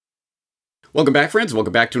Welcome back, friends.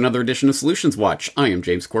 Welcome back to another edition of Solutions Watch. I am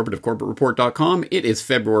James Corbett of CorbettReport.com. It is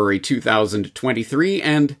February 2023,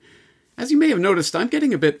 and as you may have noticed, I'm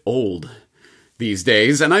getting a bit old these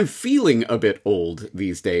days, and I'm feeling a bit old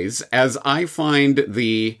these days, as I find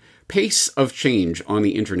the pace of change on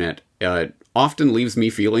the internet often leaves me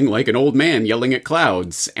feeling like an old man yelling at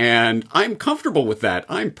clouds, and I'm comfortable with that.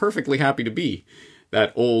 I'm perfectly happy to be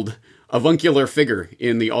that old avuncular figure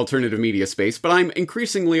in the alternative media space, but I'm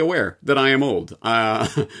increasingly aware that I am old.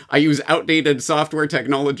 I use outdated software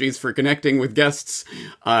technologies for connecting with guests.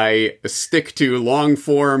 I stick to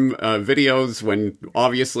long-form videos when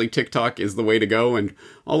obviously TikTok is the way to go, and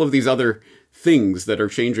all of these other things that are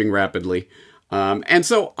changing rapidly. And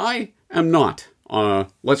so I am not,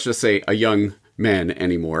 let's just say, a young man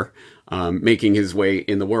anymore. Making his way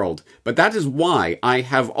in the world. But that is why I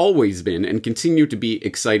have always been and continue to be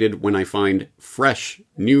excited when I find fresh,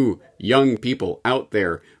 new, young people out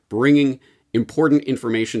there bringing important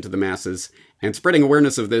information to the masses and spreading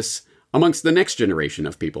awareness of this amongst the next generation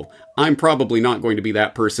of people. I'm probably not going to be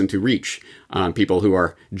that person to reach people who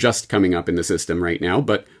are just coming up in the system right now,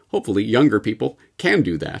 but hopefully younger people can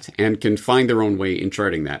do that and can find their own way in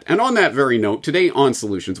charting that. And on that very note, today on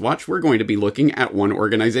Solutions Watch, we're going to be looking at one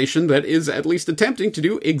organization that is at least attempting to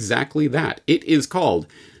do exactly that. It is called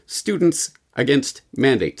Students Against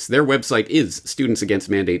Mandates. Their website is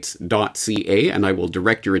studentsagainstmandates.ca, and I will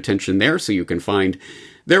direct your attention there so you can find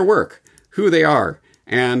their work, who they are,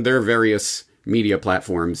 and their various media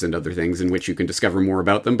platforms and other things in which you can discover more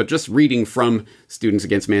about them. But just reading from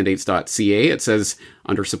studentsagainstmandates.ca, it says,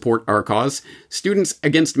 under Support Our Cause, Students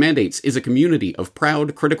Against Mandates is a community of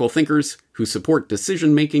proud, critical thinkers who support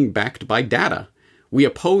decision-making backed by data. We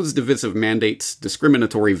oppose divisive mandates,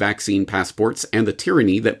 discriminatory vaccine passports, and the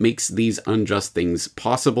tyranny that makes these unjust things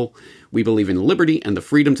possible. We believe in liberty and the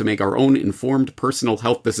freedom to make our own informed personal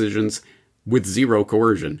health decisions with zero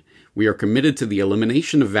coercion. We are committed to the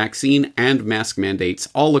elimination of vaccine and mask mandates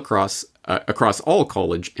all across all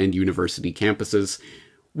college and university campuses,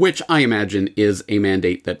 which I imagine is a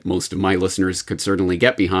mandate that most of my listeners could certainly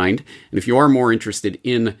get behind. And if you are more interested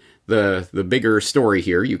in the bigger story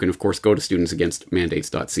here, you can, of course, go to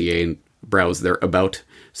studentsagainstmandates.ca and browse their About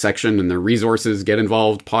section and their resources, get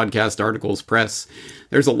involved, podcast, articles, press.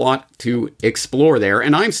 There's a lot to explore there,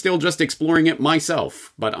 and I'm still just exploring it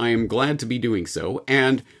myself, but I am glad to be doing so.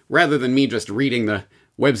 And rather than me just reading the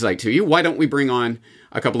website to you, why don't we bring on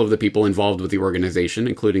a couple of the people involved with the organization,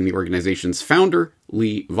 including the organization's founder,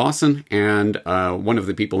 Leigh Vossen, and one of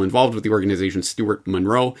the people involved with the organization, Stuart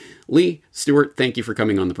Munroe. Leigh, Stuart, thank you for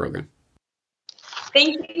coming on the program.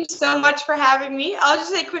 Thank you so much for having me. I'll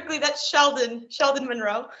just say quickly that's Sheldon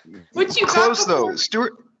Munroe. Which you close though.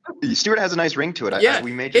 Stuart has a nice ring to it. Yeah,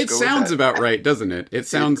 we may just it sounds about right, doesn't it? It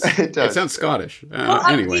sounds it sounds Scottish. Well,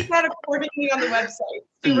 anyway, update that accordingly on the website.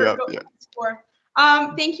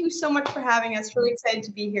 Thank you so much for having us. Really excited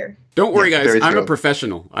to be here. Don't worry, guys. I'm a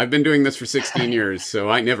professional. I've been doing this for 16 years, so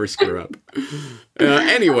I never screw up.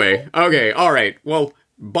 Anyway, okay, all right. Well,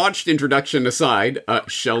 botched introduction aside,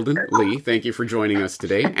 Sheldon, Leigh, thank you for joining us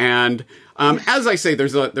today. And as I say,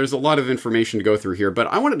 there's a lot of information to go through here, but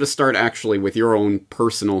I wanted to start actually with your own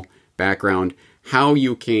personal background, how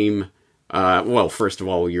you came, well, first of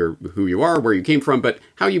all, who you are, where you came from, but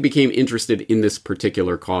how you became interested in this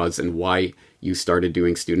particular cause and why you started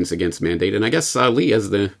doing Students Against Mandate. And I guess, Leigh,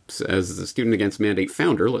 as the Student Against Mandate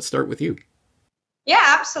founder, let's start with you.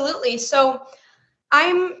 Yeah, absolutely. So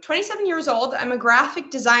I'm 27 years old. I'm a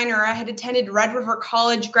graphic designer. I had attended Red River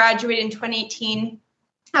College, graduated in 2018.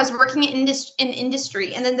 I was working in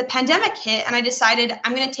industry, and then the pandemic hit, and I decided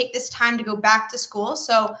I'm going to take this time to go back to school.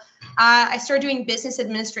 So I started doing business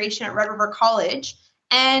administration at Red River College,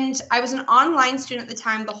 and I was an online student at the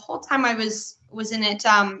time. The whole time I was in it,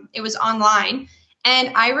 it was online,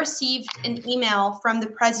 and I received an email from the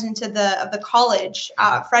president of the college,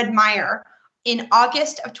 Fred Meyer, in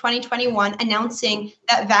August of 2021, announcing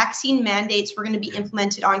that vaccine mandates were going to be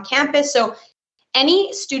implemented on campus. So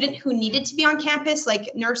any student who needed to be on campus,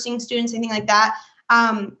 like nursing students, anything like that,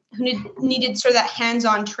 who needed sort of that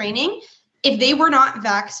hands-on training, if they were not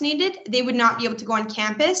vaccinated, they would not be able to go on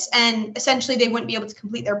campus, and essentially they wouldn't be able to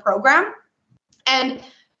complete their program. And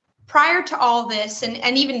prior to all this,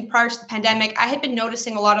 and even prior to the pandemic, I had been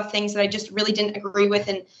noticing a lot of things that I just really didn't agree with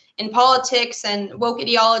in politics and woke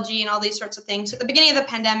ideology and all these sorts of things. So at the beginning of the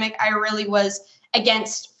pandemic, I really was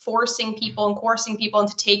against forcing people and coercing people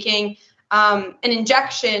into taking an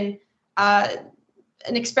injection, an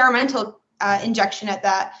experimental injection at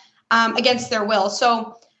that, against their will.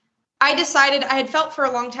 So I decided I had felt for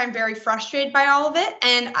a long time very frustrated by all of it.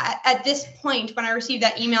 And at this point, when I received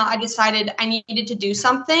that email, I decided I needed to do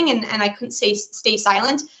something, and I couldn't stay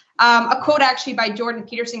silent. A quote actually by Jordan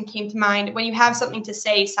Peterson came to mind: when you have something to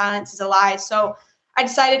say, silence is a lie. So I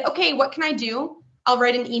decided, okay, what can I do? I'll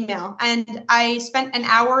write an email. And I spent an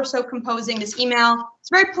hour or so composing this email. It's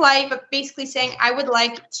very polite, but basically saying I would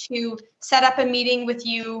like to set up a meeting with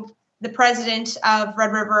you, the president of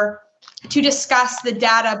Red River, to discuss the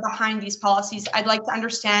data behind these policies. I'd like to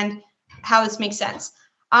understand how this makes sense.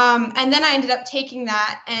 And then I ended up taking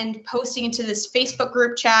that and posting into this Facebook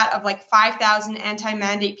group chat of like 5,000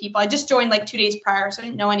 anti-mandate people. I just joined like 2 days prior, so I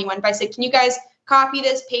didn't know anyone. But I said, can you guys copy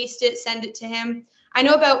this, paste it, send it to him? I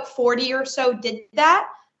know about 40 or so did that.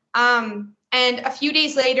 And a few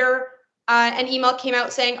days later, an email came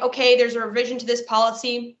out saying, okay, there's a revision to this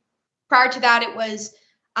policy. Prior to that, it was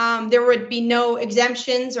there would be no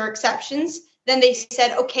exemptions or exceptions. Then they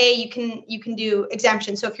said, okay, you can do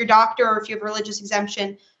exemptions. So if you're a doctor or if you have a religious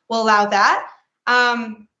exemption, we'll allow that.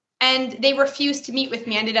 And they refused to meet with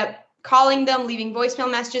me. I ended up calling them, leaving voicemail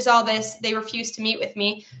messages, all this. They refused to meet with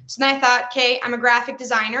me. So then I thought, okay, I'm a graphic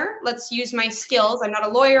designer. Let's use my skills. I'm not a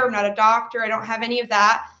lawyer. I'm not a doctor. I don't have any of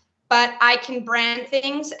that. But I can brand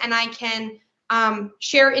things, and I can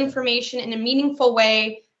share information in a meaningful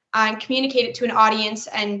way and communicate it to an audience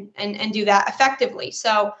and do that effectively.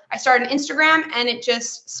 So I started an Instagram, and it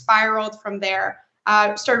just spiraled from there.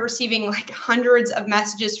 Started receiving like hundreds of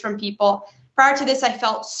messages from people. Prior to this, I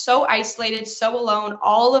felt so isolated, so alone.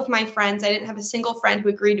 All of my friends, I didn't have a single friend who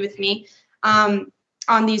agreed with me on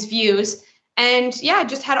these views. And yeah, I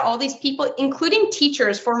just had all these people, including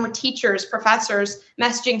teachers, former teachers, professors,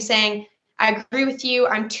 messaging saying, I agree with you.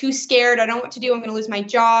 I'm too scared. I don't know what to do. I'm going to lose my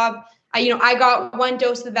job. I got 1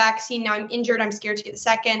 dose of the vaccine. Now I'm injured. I'm scared to get the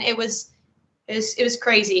second. It was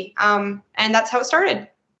crazy. And that's how it started.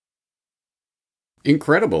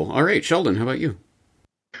 Incredible. All right, Sheldon, how about you?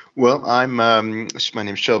 Well, my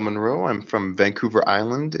name's Sheldon Munroe. I'm from Vancouver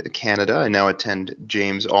Island, Canada. I now attend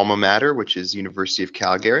James' alma mater, which is University of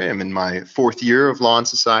Calgary. I'm in my 4th year of Law and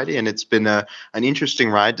Society, and it's been an interesting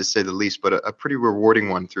ride, to say the least, but a pretty rewarding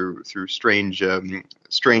one through strange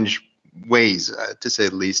ways, to say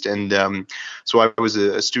the least. And so I was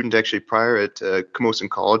a student actually prior at Camosun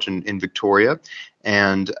College in Victoria.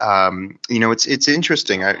 And, it's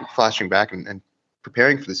interesting. Flashing back and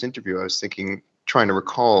preparing for this interview, I was trying to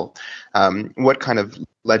recall what kind of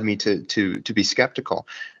led me to be skeptical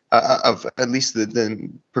of at least the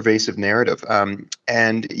pervasive narrative.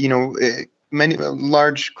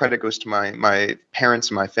 Large credit goes to my parents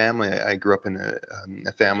and my family. I grew up in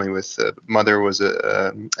a family with mother was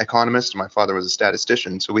a economist and my father was a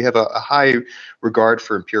statistician. So we have a high regard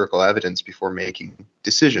for empirical evidence before making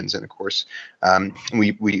decisions. And of course,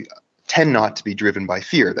 we tend not to be driven by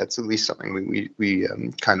fear. That's at least something we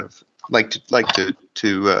kind of like to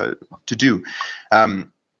do.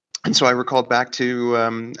 And so I recalled back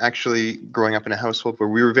to actually growing up in a household where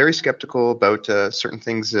we were very skeptical about certain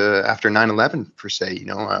things after 9/11, per se.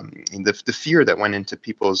 The fear that went into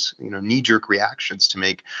people's knee-jerk reactions to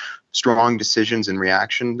make strong decisions in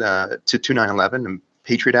reaction to 9/11 and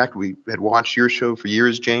Patriot Act. We had watched your show for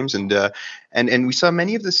years, James, and we saw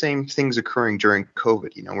many of the same things occurring during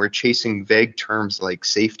COVID. We're chasing vague terms like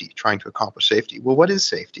safety, trying to accomplish safety. Well, what is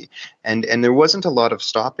safety? And there wasn't a lot of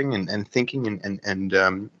stopping and thinking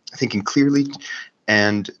and thinking clearly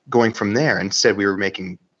and going from there. Instead, we were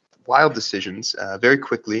making wild decisions very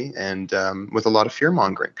quickly and with a lot of fear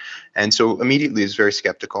mongering. And so immediately I was very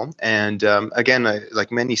skeptical. And again,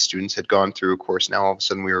 like many students had gone through a course. Now all of a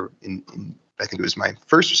sudden we were in I think it was my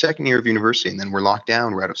 1st or 2nd year of university, and then we're locked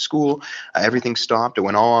down, we're out of school, everything stopped. It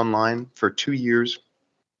went all online for 2 years.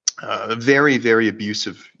 A very, very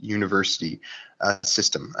abusive university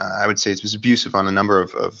system. I would say it was abusive on a number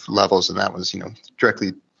of levels, and that was,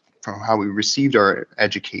 directly from how we received our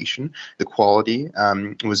education. The quality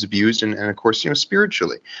was abused, and of course,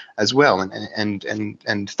 spiritually as well,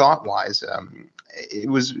 and thought-wise. It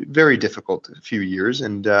was very difficult a few years,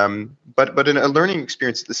 and but in a learning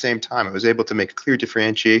experience at the same time. I was able to make a clear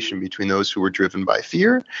differentiation between those who were driven by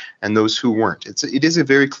fear and those who weren't. It is a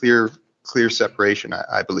very clear separation,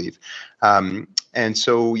 I believe. And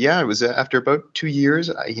so, yeah, it was after about 2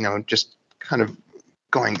 years, just kind of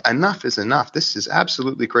going, enough is enough. This is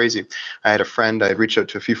absolutely crazy. I had a friend. I had reached out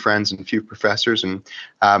to a few friends and a few professors, and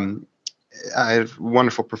I have a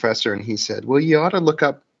wonderful professor, and he said, well, you ought to look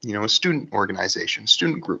up a student organization,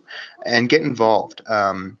 student group, and get involved.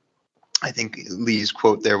 I think Leigh's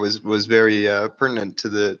quote there was very pertinent to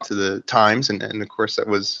the times, and of course that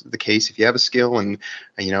was the case. If you have a skill and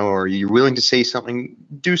or you're willing to say something,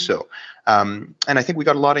 do so. And I think we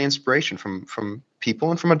got a lot of inspiration from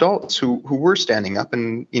people and from adults who were standing up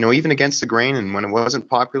and even against the grain, and when it wasn't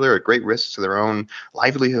popular, at great risk to their own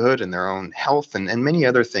livelihood and their own health and many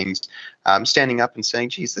other things, standing up and saying,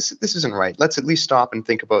 "Geez, this isn't right. Let's at least stop and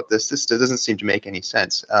think about this. This doesn't seem to make any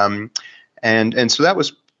sense." And so that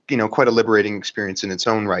was quite a liberating experience in its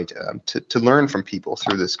own right, to learn from people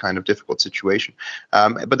through this kind of difficult situation.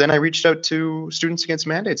 But then I reached out to Students Against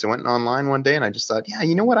Mandates. I went online one day and I just thought, yeah,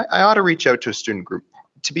 you know what? I ought to reach out to a student group.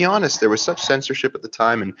 To be honest, there was such censorship at the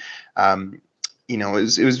time, and it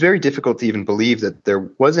was very difficult to even believe that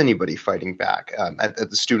there was anybody fighting back at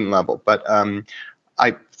the student level. But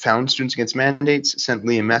I found Students Against Mandates, sent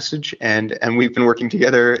Leigh a message, and we've been working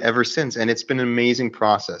together ever since. And it's been an amazing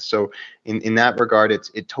process. So in that regard,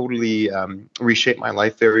 it totally reshaped my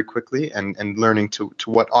life very quickly, and learning to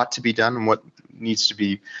what ought to be done and what needs to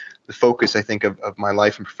be the focus, I think, of my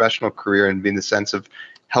life and professional career, and being the sense of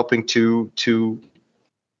helping to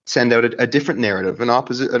send out a different narrative, an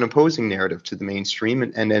opposing narrative to the mainstream.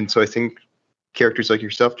 And so I think characters like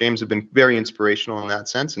yourself, James, have been very inspirational in that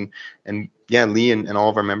sense. And yeah, Leigh and all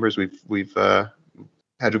of our members, we've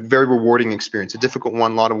had a very rewarding experience, a difficult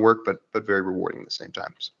one, a lot of work, but very rewarding at the same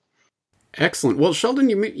time. Excellent. Well, Sheldon,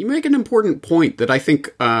 you make an important point that I think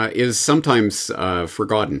is sometimes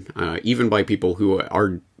forgotten, even by people who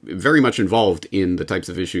are very much involved in the types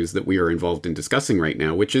of issues that we are involved in discussing right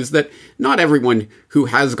now, which is that not everyone who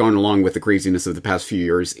has gone along with the craziness of the past few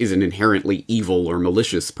years is an inherently evil or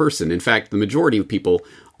malicious person. In fact, the majority of people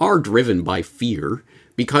are driven by fear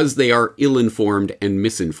because they are ill-informed and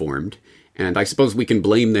misinformed. And I suppose we can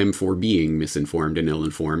blame them for being misinformed and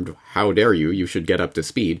ill-informed. How dare you? You should get up to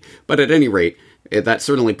speed. But at any rate, that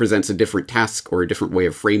certainly presents a different task, or a different way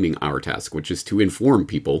of framing our task, which is to inform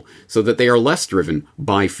people so that they are less driven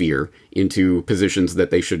by fear into positions that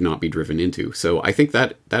they should not be driven into. So I think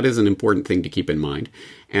that is an important thing to keep in mind,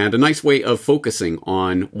 and a nice way of focusing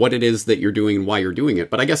on what it is that you're doing and why you're doing it.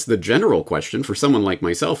 But I guess the general question for someone like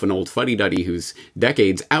myself, an old fuddy-duddy who's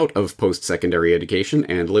decades out of post-secondary education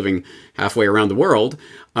and living halfway around the world,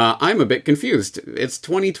 I'm a bit confused. It's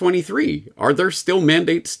 2023. Are there still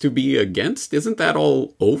mandates to be against? Isn't that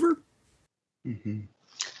all over? Mm-hmm.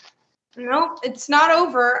 No, it's not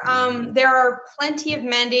over. There are plenty of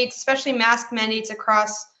mandates, especially mask mandates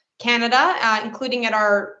across Canada, including at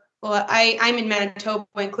I'm in Manitoba,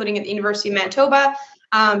 including at the University of Manitoba,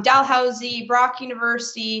 Dalhousie, Brock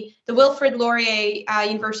University, the Wilfrid Laurier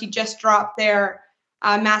University just dropped their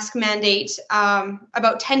mask mandate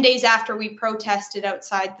about 10 days after we protested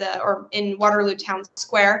outside in Waterloo Town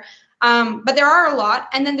Square. But there are a lot.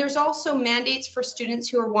 And then there's also mandates for students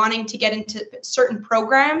who are wanting to get into certain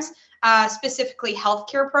programs, specifically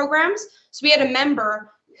healthcare programs. So we had a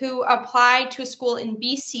member who applied to a school in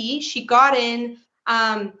BC. She got in,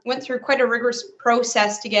 went through quite a rigorous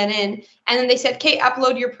process to get in. And then they said, "Okay,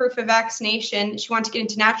 upload your proof of vaccination." She wanted to get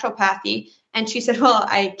into naturopathy. And she said, "Well,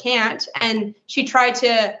 I can't." And she tried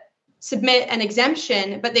to submit an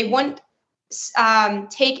exemption, but they wouldn't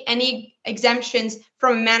take any exemptions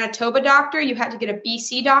from a Manitoba doctor. You had to get a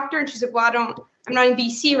BC doctor. And she said, "Well, I'm not in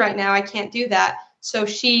BC right now. I can't do that." So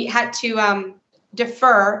she had to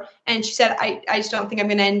defer. And she said, I just don't think I'm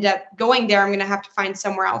going to end up going there. I'm going to have to find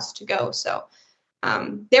somewhere else to go. So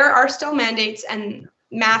there are still mandates, and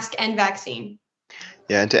mask and vaccine.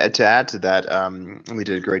 Yeah, and to add to that, we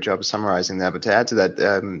did a great job of summarizing that, but to add to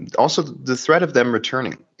that, also the threat of them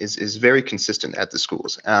returning is very consistent at the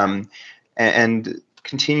schools. And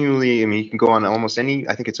continually, I mean, you can go on almost any,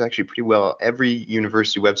 I think it's actually pretty well every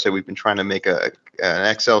university website. We've been trying to make an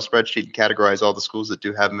Excel spreadsheet and categorize all the schools that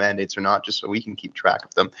do have mandates or not, just so we can keep track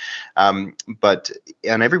of them. But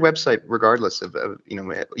on every website, regardless of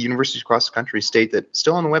universities across the country state that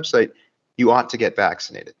still on the website, you ought to get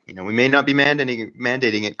vaccinated. We may not be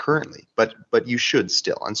mandating it currently, but you should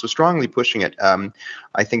still. And so strongly pushing it,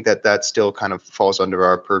 I think that still kind of falls under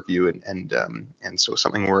our purview, and so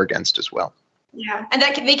something we're against as well. Yeah, and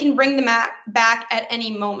that they can bring them back at any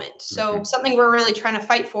moment. So something we're really trying to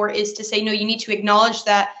fight for is to say, no, you need to acknowledge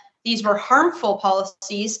that these were harmful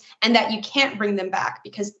policies and that you can't bring them back,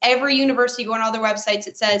 because every university, go on all their websites,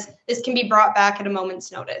 it says this can be brought back at a moment's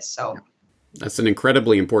notice. So that's an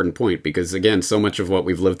incredibly important point, because, again, so much of what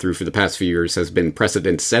we've lived through for the past few years has been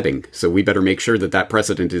precedent setting. So we better make sure that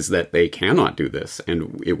precedent is that they cannot do this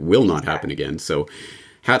and it will not happen again. So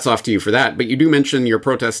hats off to you for that. But you do mention your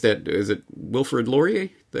protest at, is it Wilfrid Laurier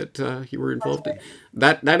that you were involved in?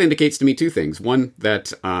 That indicates to me two things. One,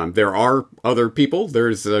 that there are other people.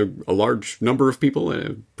 There's a large number of people,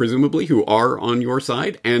 presumably, who are on your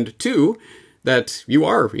side. And two, that you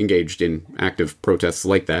are engaged in active protests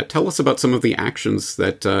like that. Tell us about some of the actions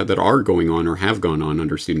that are going on or have gone on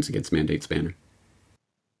under Students Against Mandates banner.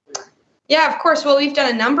 Yeah, of course. Well, we've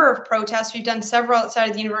done a number of protests. We've done several outside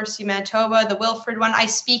of the University of Manitoba, the Wilfrid one.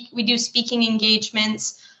 We do speaking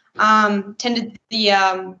engagements, attended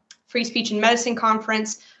the Free Speech and Medicine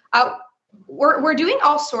Conference. We're doing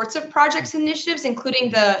all sorts of projects and initiatives,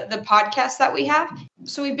 including the podcast that we have.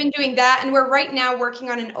 So we've been doing that, and we're right now working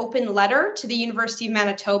on an open letter to the University of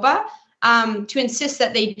Manitoba to insist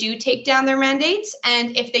that they do take down their mandates.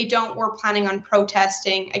 And if they don't, we're planning on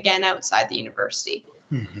protesting again outside the university.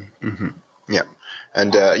 Mm-hmm, mm-hmm. Yeah.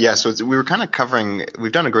 And so we were kind of covering,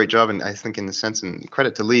 we've done a great job, and I think in the sense, and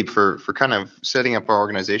credit to Leigh for kind of setting up our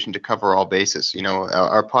organization to cover all bases. You know,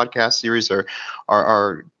 our podcast series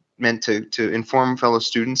are meant to inform fellow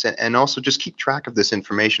students and also just keep track of this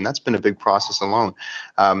information. That's been a big process alone.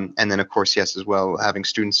 And then, of course, yes, as well, having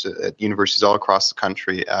students at universities all across the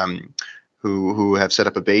country who have set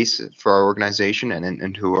up a base for our organization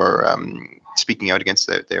and who are speaking out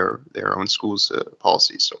against their own schools'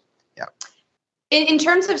 policies. So, yeah. In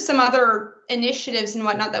terms of some other initiatives and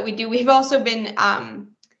whatnot that we do, we've also been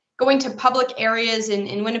going to public areas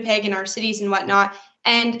in Winnipeg and our cities and whatnot,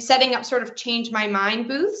 and setting up sort of change my mind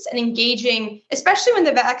booths and engaging, especially when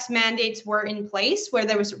the vax mandates were in place, where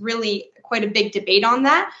there was really quite a big debate on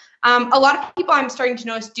that. A lot of people I'm starting to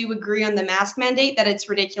notice do agree on the mask mandate, that it's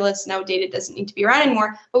ridiculous and outdated, doesn't need to be around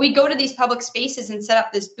anymore. But we go to these public spaces and set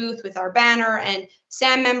up this booth with our banner and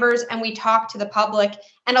SAM members, and we talk to the public.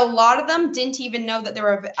 And a lot of them didn't even know that there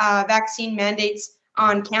were vaccine mandates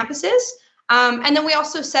on campuses. And then we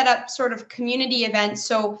also set up sort of community events.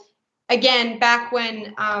 So again, back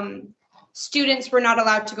when students were not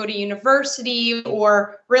allowed to go to university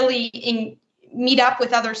or really meet up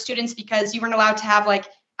with other students because you weren't allowed to have like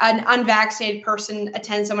an unvaccinated person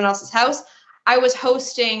attend someone else's house, I was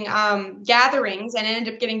hosting gatherings and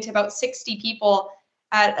ended up getting to about 60 people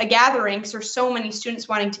at a gathering because there's so many students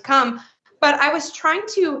wanting to come. But I was trying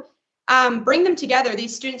to bring them together,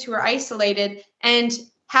 these students who are isolated, and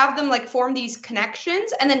have them like form these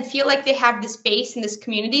connections and then feel like they have this base in this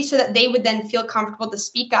community so that they would then feel comfortable to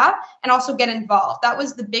speak up and also get involved. That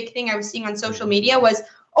was the big thing I was seeing on social media was,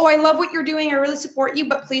 oh, I love what you're doing. I really support you,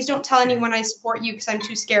 but please don't tell anyone I support you because I'm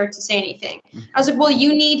too scared to say anything. I was like, well,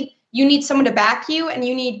 you need someone to back you, and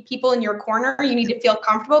you need people in your corner. You need to feel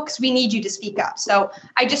comfortable because we need you to speak up. So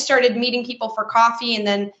I just started meeting people for coffee, and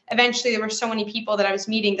then eventually there were so many people that I was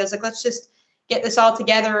meeting that I was like, let's just get this all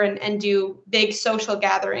together and do big social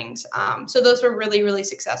gatherings. So those were really, really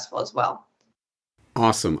successful as well.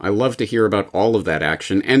 Awesome. I love to hear about all of that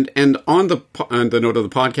action. And on the note of the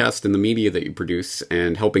podcast and the media that you produce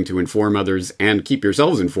and helping to inform others and keep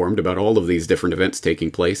yourselves informed about all of these different events taking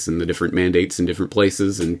place and the different mandates in different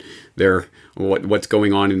places and what's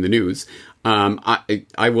going on in the news,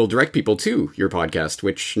 I will direct people to your podcast,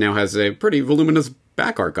 which now has a pretty voluminous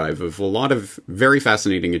back archive of a lot of very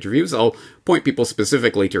fascinating interviews. I'll point people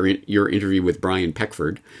specifically to your interview with Brian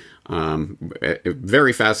Peckford.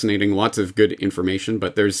 Very fascinating, lots of good information,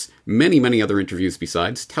 but there's many, many other interviews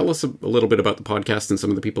besides. Tell us a little bit about the podcast and some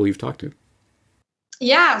of the people you've talked to.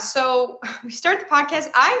 Yeah, so we started the podcast.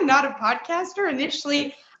 I'm not a podcaster.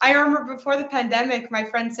 Initially, I remember before the pandemic, my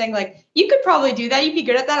friend saying like, you could probably do that. You'd be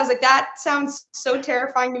good at that. I was like, that sounds so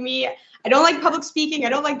terrifying to me. I don't like public speaking. I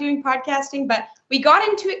don't like doing podcasting, but we got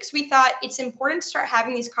into it because we thought it's important to start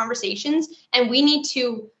having these conversations, and we need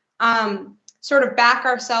to sort of back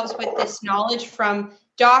ourselves with this knowledge from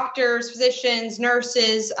doctors, physicians,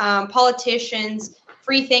 nurses, politicians,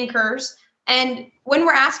 free thinkers. And when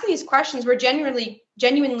we're asking these questions, we're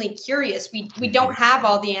genuinely curious. We don't have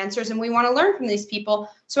all the answers, and we want to learn from these people.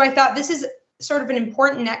 So I thought this is sort of an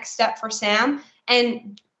important next step for SAM.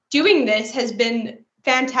 And doing this has been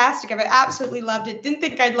fantastic. I've absolutely loved it. Didn't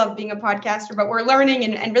think I'd love being a podcaster, but we're learning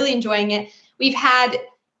and really enjoying it. We've had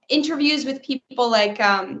interviews with people like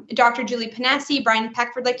Dr. Julie Panesi, Brian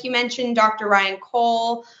Peckford, like you mentioned, Dr. Ryan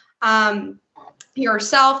Cole,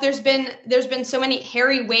 yourself. There's been so many.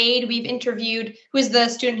 Harry Wade we've interviewed, who is the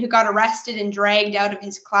student who got arrested and dragged out of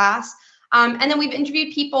his class. And then we've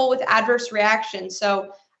interviewed people with adverse reactions.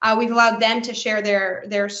 So we've allowed them to share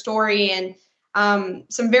their story, and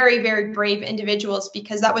some very, very brave individuals,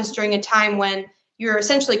 because that was during a time when you're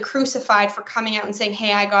essentially crucified for coming out and saying,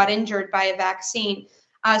 hey, I got injured by a vaccine.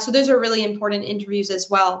 So those are really important interviews as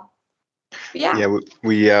well. But yeah. Yeah,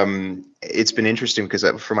 we it's been interesting because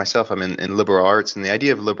for myself, I'm in liberal arts, and the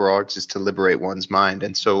idea of liberal arts is to liberate one's mind.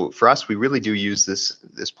 And so for us, we really do use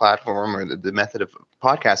this platform or the method of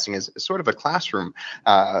podcasting as sort of a classroom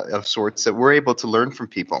of sorts that we're able to learn from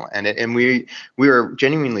people. And we are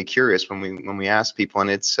genuinely curious when we ask people, and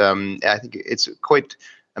it's I think it's quite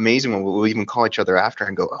amazing when we'll even call each other after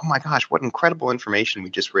and go, oh my gosh, what incredible information we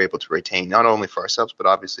just were able to retain, not only for ourselves, but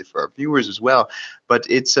obviously for our viewers as well. But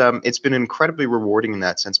it's been incredibly rewarding in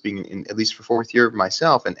that sense, being in at least for fourth year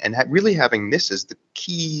myself, and really having this as the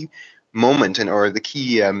key moment or the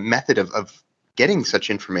key method of getting such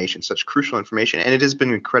information, such crucial information. And it has been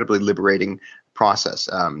an incredibly liberating process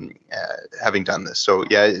having done this. So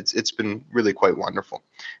yeah, it's been really quite wonderful.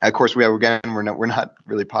 And of course, we're not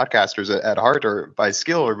really podcasters at heart or by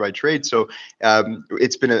skill or by trade. So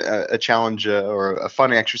it's been a challenge or a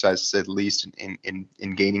fun exercise, to say the least,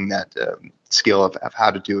 in gaining that skill of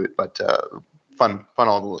how to do it. But fun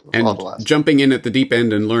all the last. Jumping in at the deep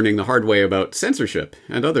end and learning the hard way about censorship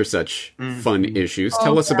and other such fun issues.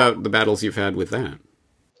 Tell us about the battles you've had with that.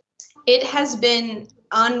 It has been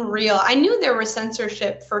unreal. I knew there was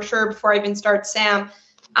censorship for sure before I even started SAM.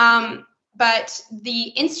 But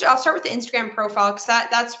I'll start with the Instagram profile, because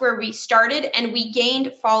that's where we started, and we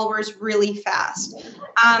gained followers really fast.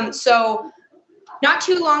 So not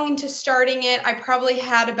too long into starting it, I probably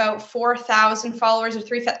had about 4,000 followers or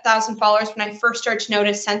 3,000 followers when I first started to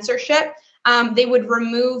notice censorship. They would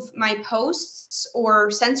remove my posts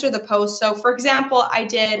or censor the post. So for example, I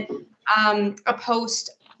did a post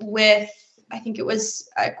with, I think it was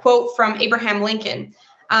a quote from Abraham Lincoln,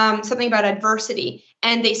 something about adversity.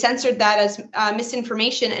 And they censored that as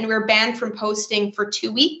misinformation, and we were banned from posting for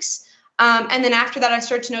 2 weeks. And then after that, I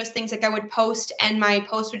started to notice things like I would post and my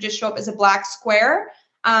post would just show up as a black square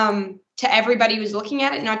to everybody who's looking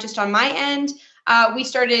at it, not just on my end. We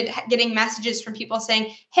started getting messages from people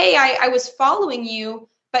saying, hey, I was following you,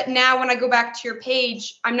 but now when I go back to your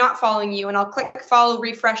page, I'm not following you. And I'll click follow,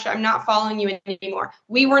 refresh. I'm not following you anymore.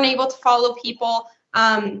 We weren't able to follow people.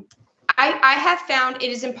 I have found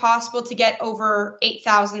it is impossible to get over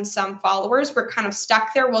 8,000 some followers. We're kind of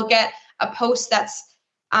stuck there. We'll get a post that's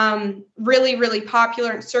really, really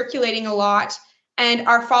popular and circulating a lot, and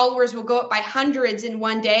our followers will go up by hundreds in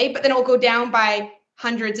one day, but then it'll go down by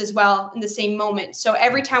hundreds as well in the same moment. So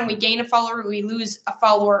every time we gain a follower, we lose a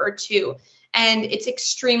follower or two, and it's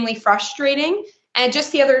extremely frustrating. And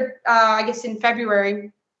just the other, I guess in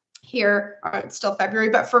February here, it's still February,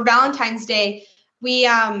 but for Valentine's Day, we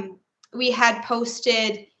had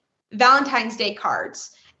posted Valentine's Day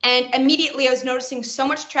cards. And immediately I was noticing so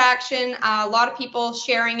much traction, a lot of people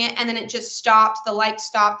sharing it, and then it just stopped. The likes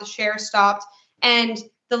stopped, the share stopped, and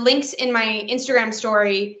the links in my Instagram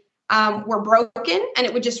story were broken, and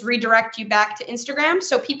it would just redirect you back to Instagram,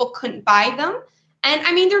 so people couldn't buy them. And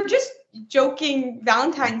I mean, they're just joking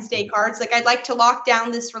Valentine's Day cards. Like, I'd like to lock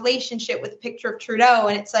down this relationship with a picture of Trudeau,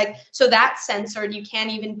 and it's like, so that's censored. You can't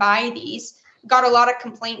even buy these. Got a lot of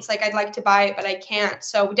complaints like, I'd like to buy it, but I can't.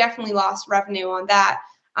 So we definitely lost revenue on that.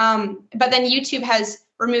 But then YouTube has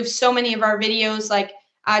removed so many of our videos, like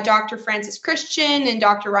Dr. Francis Christian and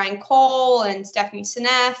Dr. Ryan Cole and Stephanie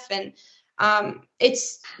Seneff. And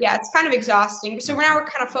it's kind of exhausting. So we're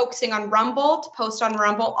kind of focusing on Rumble, to post on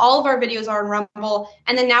Rumble. All of our videos are on Rumble.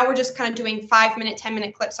 And then now we're just kind of doing 5-minute,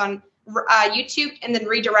 10-minute clips on YouTube and then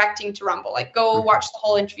redirecting to Rumble. Like, go watch the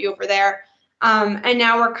whole interview over there. And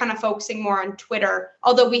now we're kind of focusing more on Twitter,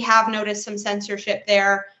 although we have noticed some censorship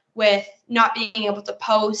there with not being able to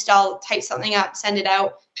post. I'll type something up, send it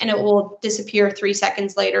out, and it will disappear 3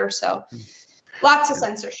 seconds later. So lots of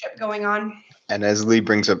censorship going on. And as Leigh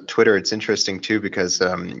brings up Twitter, it's interesting too, because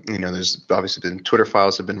there's obviously been Twitter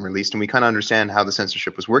files have been released, and we kind of understand how the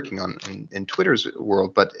censorship was working on in Twitter's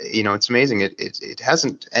world. But it's amazing. It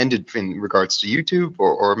hasn't ended in regards to YouTube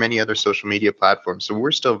or many other social media platforms. So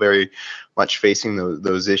we're still very much facing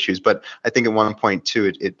those issues. But I think at one point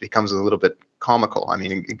too, it becomes a little bit comical. I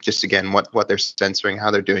mean, just again, what they're censoring,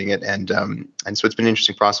 how they're doing it, and so it's been an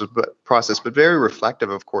interesting process, but very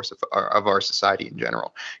reflective, of course, of our society in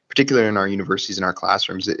general, particularly in our universities and our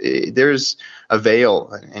classrooms. There's a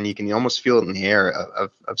veil, and you can almost feel it in the air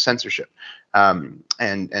of censorship,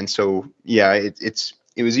 and so yeah,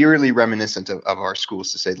 it was eerily reminiscent of our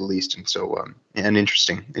schools, to say the least, and so an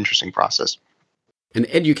interesting process. An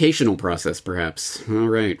educational process, perhaps. All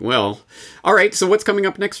right. So what's coming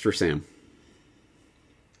up next for Sam?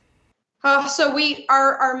 So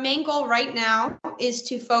our main goal right now is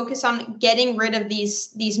to focus on getting rid of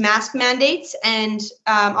these mask mandates and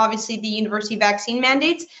obviously the university vaccine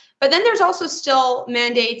mandates. But then there's also still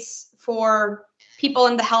mandates for people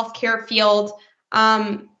in the healthcare field.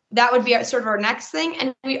 that would be sort of our next thing.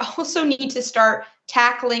 And we also need to start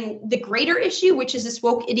tackling the greater issue, which is this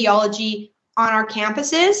woke ideology on our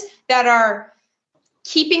campuses that are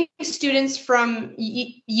keeping students from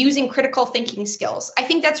using critical thinking skills. I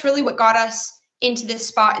think that's really what got us into this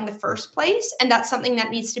spot in the first place. And that's something that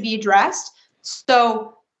needs to be addressed.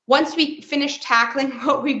 So once we finish tackling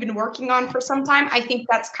what we've been working on for some time, I think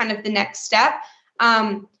that's kind of the next step,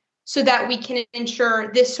 so that we can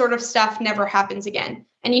ensure this sort of stuff never happens again.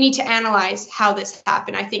 And you need to analyze how this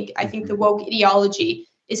happened. I think the woke ideology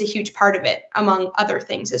is a huge part of it, among other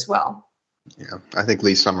things as well. Yeah, I think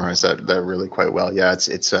Leigh summarized that really quite well. Yeah,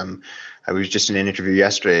 it's I was just in an interview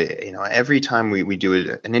yesterday. You know, every time we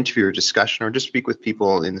do an interview or discussion, or just speak with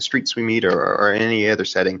people in the streets we meet, or in any other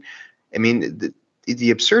setting, I mean,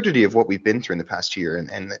 the absurdity of what we've been through in the past year,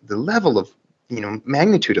 and the level of, you know,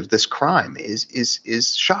 magnitude of this crime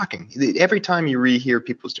is shocking. Every time you rehear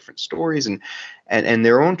people's different stories and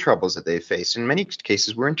their own troubles that they face. In many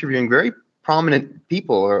cases, we're interviewing very prominent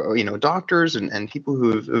people, or you know, doctors and people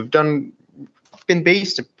who have been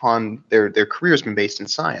based upon their careers, been based in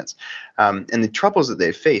science, and the troubles that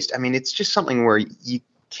they've faced. I mean, it's just something where you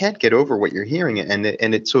can't get over what you're hearing, and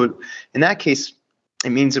it's so in that case, it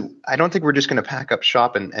means that I don't think we're just going to pack up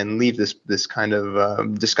shop and leave this kind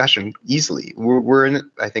of discussion easily. We're in it,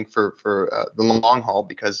 I think, for the long haul,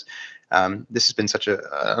 because this has been such an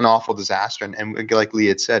awful disaster, and like Leigh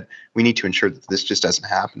had said, we need to ensure that this just doesn't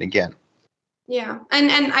happen again. Yeah,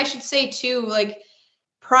 and I should say too, like,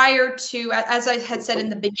 prior to, as I had said in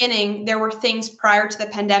the beginning, there were things prior to the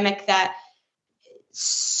pandemic that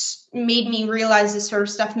made me realize this sort of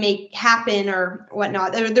stuff may happen or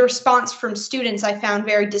whatnot. The response from students I found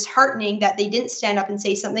very disheartening, that they didn't stand up and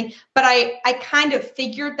say something, but I kind of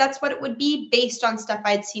figured that's what it would be based on stuff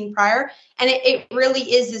I had seen prior. And it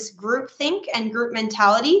really is this group think and group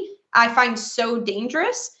mentality I find so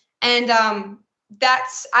dangerous. And I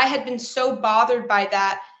had been so bothered by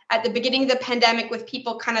that at the beginning of the pandemic, with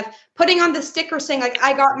people kind of putting on the sticker saying, like,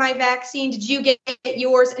 I got my vaccine, did you get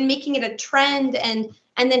yours, and making it a trend, and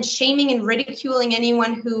then shaming and ridiculing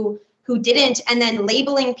anyone who didn't, and then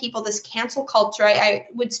labeling people, this cancel culture. I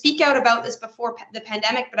would speak out about this before the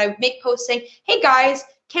pandemic, but I would make posts saying, hey guys,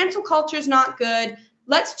 cancel culture is not good.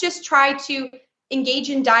 Let's just try to engage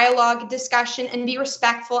in dialogue, discussion, and be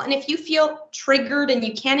respectful. And if you feel triggered and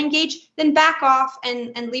you can't engage, then back off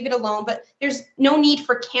and leave it alone. But there's no need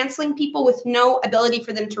for canceling people with no ability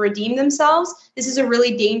for them to redeem themselves. This is a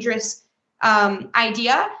really dangerous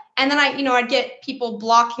idea. And then I'd get people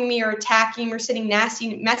blocking me or attacking me or sending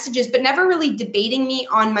nasty messages, but never really debating me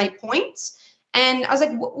on my points. And I was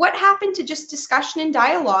like, what happened to just discussion and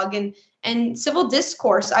dialogue and civil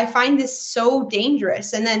discourse? I find this so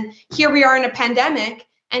dangerous. And then here we are in a pandemic,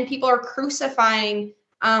 and people are crucifying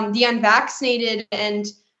the unvaccinated. And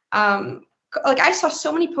I saw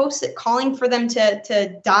so many posts calling for them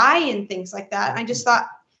to die and things like that. I just thought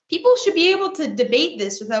people should be able to debate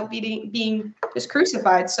this without being just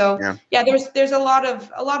crucified. So yeah, there's a lot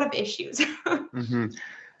of issues. Mm-hmm.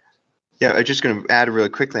 Yeah, I'm just going to add really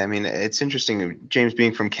quickly. I mean, it's interesting, James,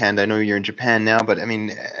 being from Canada. I know you're in Japan now, but I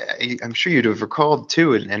mean, I'm sure you'd have recalled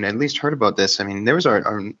too, and at least heard about this. I mean, there was I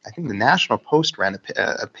think the National Post ran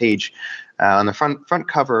a page on the front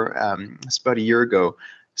cover it's about a year ago,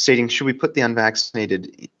 stating, should we put the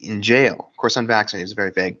unvaccinated in jail? Of course, unvaccinated is a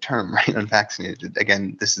very vague term, right? Unvaccinated,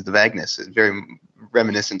 again, this is the vagueness. It's very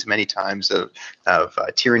reminiscent to many times of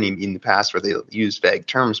tyranny in the past, where they use vague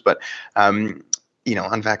terms, but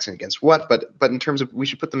unvaccinated against what? But in terms of, we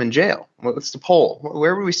should put them in jail. What's the poll?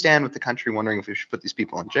 Where would we stand with the country wondering if we should put these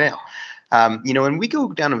people in jail? And we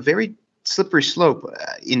go down a very slippery slope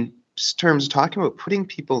in terms of talking about putting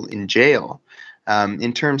people in jail,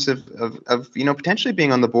 in terms of potentially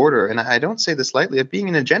being on the border. And I don't say this lightly, of being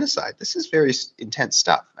in a genocide. This is very intense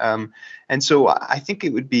stuff. And so I think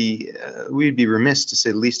it would be, we'd be remiss, to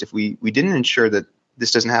say the least, if we didn't ensure that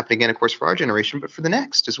this doesn't happen again, of course, for our generation, but for the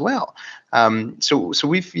next as well. So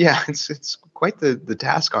we've, it's quite the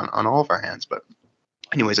task on all of our hands. But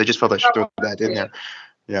anyways, I just felt I should throw that in there.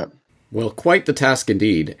 Yeah. Well, quite the task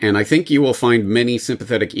indeed. And I think you will find many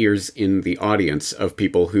sympathetic ears in the audience of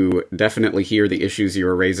people who definitely hear the issues you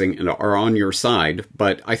are raising and are on your side.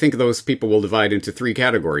 But I think those people will divide into three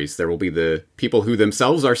categories. There will be the people who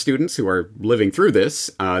themselves are students who are living through this.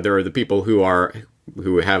 There are the people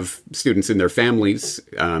who have students in their families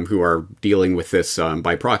who are dealing with this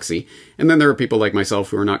by proxy. And then there are people like myself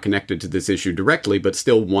who are not connected to this issue directly, but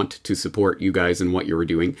still want to support you guys and what you're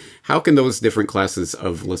doing. How can those different classes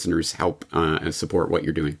of listeners help and support what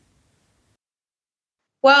you're doing?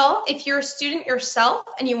 Well, if you're a student yourself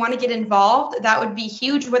and you want to get involved, that would be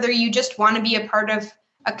huge, whether you just want to be a part of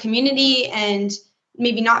a community and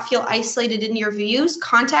maybe not feel isolated in your views,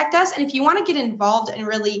 contact us. And if you want to get involved and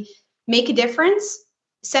really make a difference,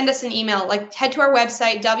 send us an email. Like, head to our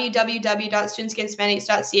website,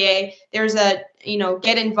 www.studentsagainstmandates.ca. There's a,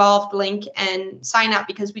 get involved link and sign up,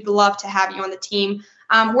 because we'd love to have you on the team.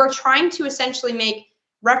 We're trying to essentially make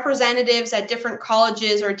representatives at different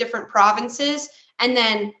colleges or different provinces, and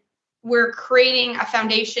then we're creating a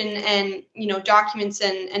foundation and, documents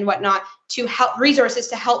and whatnot to help, resources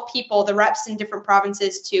to help people, the reps in different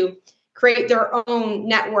provinces, to create their own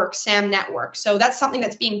network, SAM network. So that's something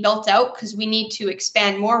that's being built out, because we need to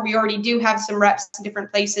expand more. We already do have some reps in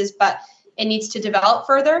different places, but it needs to develop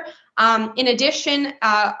further. In addition,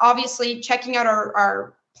 obviously checking out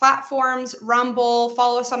our platforms, Rumble,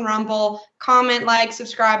 follow us on Rumble, comment, like,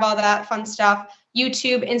 subscribe, all that fun stuff,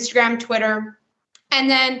 YouTube, Instagram, Twitter. And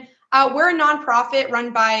then we're a nonprofit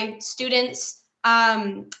run by students,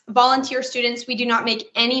 volunteer students. We do not make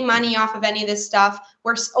any money off of any of this stuff.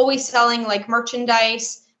 We're always selling like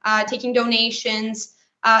merchandise, taking donations.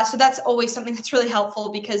 So that's always something that's really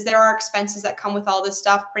helpful, because there are expenses that come with all this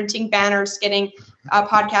stuff, printing banners, getting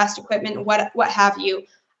podcast equipment, what have you.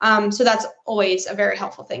 So that's always a very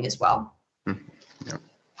helpful thing as well.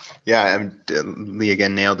 Yeah, Leigh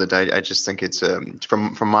again nailed it. I just think it's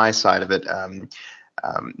from my side of it,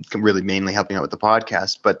 really mainly helping out with the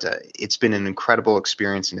podcast, but it's been an incredible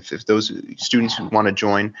experience. And if those students who want to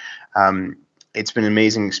join, it's been an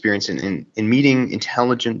amazing experience in meeting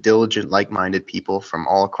intelligent, diligent, like-minded people from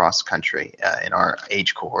all across the country in our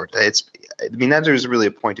age cohort. That is really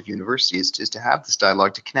a point of university, is to have this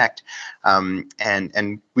dialogue, to connect,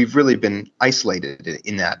 and we've really been isolated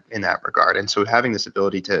in that regard. And so having this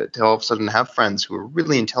ability to all of a sudden have friends who are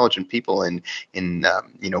really intelligent people in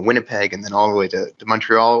Winnipeg, and then all the way to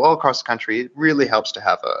Montreal, all across the country, it really helps to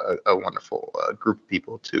have a wonderful group of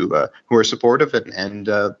people who are supportive and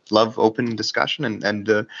love open discussion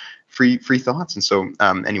and free thoughts. And so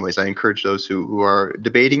anyways, I encourage those who are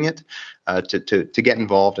debating it to get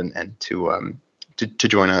involved and to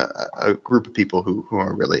join a group of people who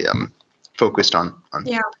are really focused on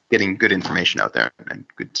getting good information out there and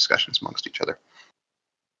good discussions amongst each other.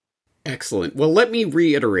 Excellent. Well, let me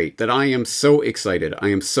reiterate that I am so excited. I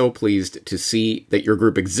am so pleased to see that your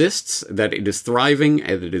group exists, that it is thriving,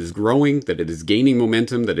 and that it is growing, that it is gaining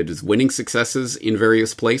momentum, that it is winning successes in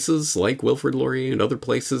various places like Wilfrid Laurier and other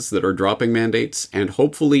places that are dropping mandates. And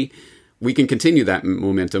hopefully we can continue that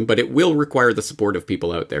momentum, but it will require the support of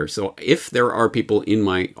people out there. So if there are people in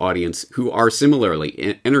my audience who are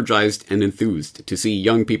similarly energized and enthused to see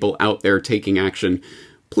young people out there taking action,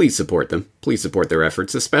 please support them. Please support their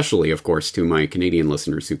efforts, especially, of course, to my Canadian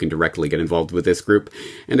listeners who can directly get involved with this group.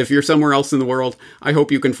 And if you're somewhere else in the world, I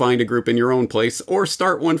hope you can find a group in your own place or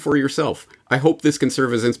start one for yourself. I hope this can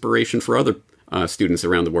serve as inspiration for other students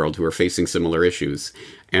around the world who are facing similar issues.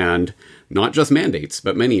 And not just mandates,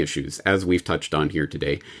 but many issues, as we've touched on here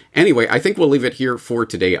today. Anyway, I think we'll leave it here for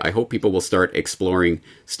today. I hope people will start exploring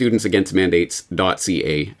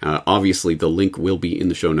studentsagainstmandates.ca. Obviously, the link will be in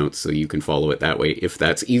the show notes, so you can follow it that way if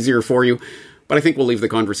that's easier for you. But I think we'll leave the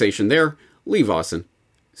conversation there. Leigh Vossen.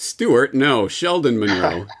 Sheldon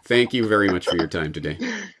Munroe. Thank you very much for your time today.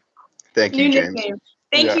 Thank you, James.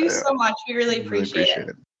 Thank you so much. We really appreciate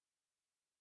it.